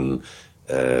situasjonen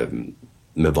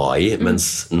vi var i,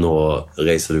 mens nå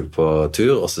reiser du på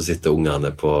tur, og så sitter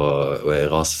ungene på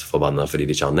og rasforbannet fordi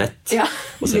de ikke har nett,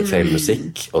 og så feil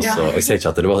musikk, og jeg sier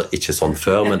ikke at det var ikke sånn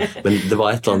før, men det var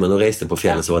et eller annet, men når du reiste på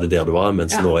fjellet så var det der du var,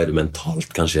 mens nå du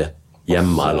mentalt kanskje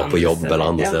hjemme eller på jobb eller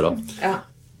andre steder.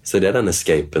 Så det den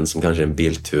escapen som kanskje en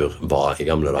biltur var i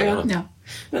gamle dager.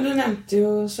 Men du nevnte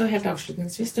jo så helt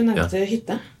avslutningsvis, du nevnte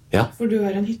hytte. For du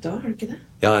har en hytte også, har du ikke det?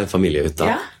 Ja, en familiehytte.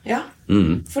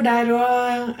 For der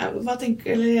hva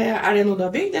tenker, eller det noe du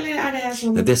har bygd, eller det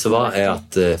sånn? Det som var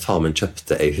at far min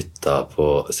kjøpte en hytte på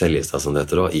Seljestad, som det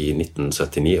heter da, i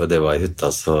 1979, og det var en hytte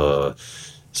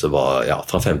som var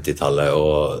fra 50-tallet,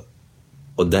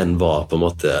 og den var på en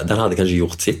måte, den hadde kanskje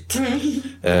gjort sitt,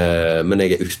 men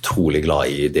jeg utrolig glad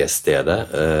i det stedet,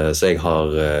 så jeg har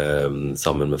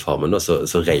sammen med far min da,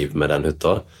 så reiv med den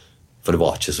hytta, for det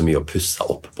var ikke så mye å pusse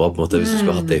opp på en måte. Hvis du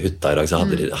skulle hatt det i hytta i dag, så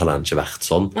hadde den ikke vært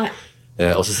sånn.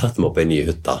 Og så satte vi opp en ny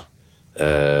hytta.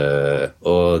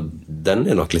 Og den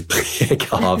nok litt preget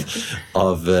av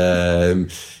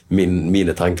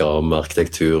mine tanker om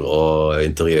arkitektur og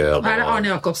interiør. Det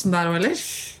Arne Jacobsen der også, eller?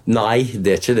 Nei,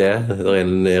 det ikke det. Det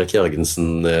en Erik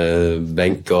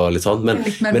Jørgensen-benk og litt sånt.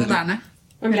 Litt mer moderne.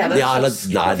 Det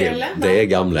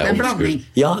gamle. Det blanding.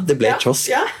 Ja, det ble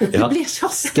kiosk. Det ble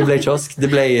kiosk. Det ble kiosk. Det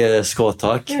ble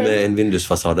skråtak med en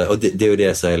vindusfasade. Og det jo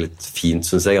det som litt fint,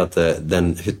 synes jeg, at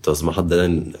den hytta som vi hadde,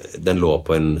 den lå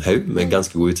på en haug med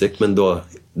ganske god utsikt, men da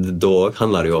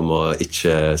handlet det jo om å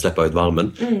ikke slippe ut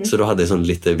varmen. Så da hadde jeg sånn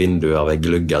litt vindu av en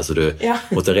glugge, så du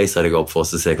måtte reise deg opp for å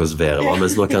se hvordan været var.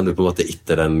 Mens nå kan du på en måte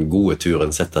etter den gode turen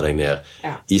sette deg ned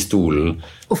i stolen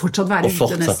og fortsatt være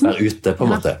ute, på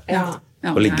en måte.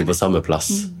 Og ligge på samme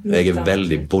plass. Jeg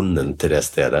veldig bonden til det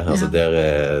stedet. Altså, der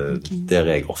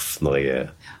jeg off når jeg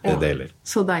det deilig.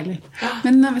 Så deilig.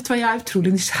 Men vet du hva, jeg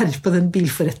utrolig nysgjerrig på den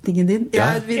bilforretningen din.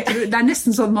 Det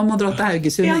nesten sånn man må dra til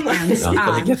Haugesund.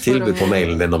 Kan ikke tilbud på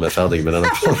mailen din når vi ferdig med denne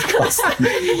podcasten.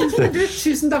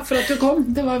 Tusen takk for at du kom.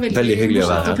 Det var veldig hyggelig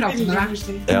å være her. Å prate med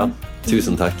deg. Ja,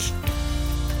 tusen takk.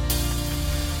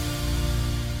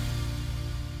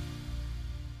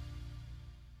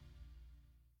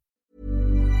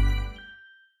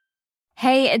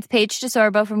 Hey, it's Paige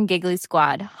DeSorbo from Giggly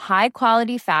Squad. High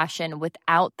quality fashion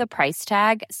without the price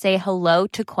tag. Say hello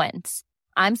to Quince.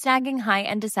 I'm snagging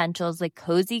high-end essentials like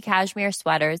cozy cashmere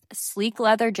sweaters, sleek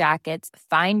leather jackets,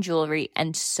 fine jewelry,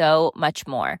 and so much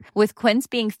more. With Quince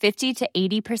being 50 to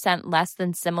 80% less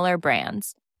than similar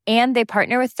brands. And they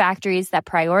partner with factories that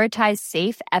prioritize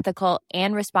safe, ethical,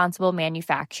 and responsible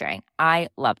manufacturing. I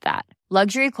love that.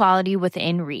 Luxury quality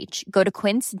within reach. Go to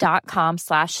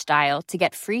quince.com/style to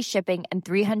get free shipping and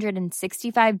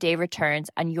 365-day returns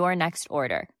on your next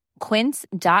order.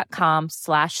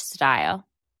 Quince.com/style.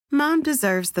 Mom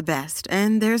deserves the best,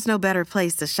 and there's no better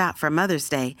place to shop for Mother's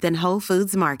Day than Whole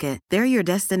Foods Market. They're your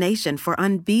destination for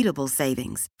unbeatable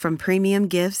savings, from premium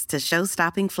gifts to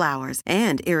show-stopping flowers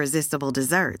and irresistible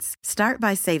desserts. Start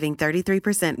by saving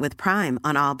 33% with Prime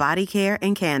on all body care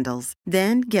and candles.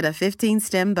 Then get a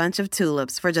 15-stem bunch of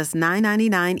tulips for just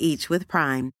 $9.99 each with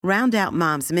Prime. Round out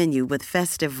Mom's menu with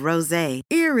festive rosé,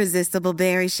 irresistible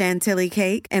berry chantilly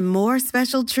cake, and more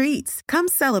special treats. Come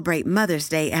celebrate Mother's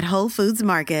Day at Whole Foods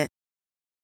Market.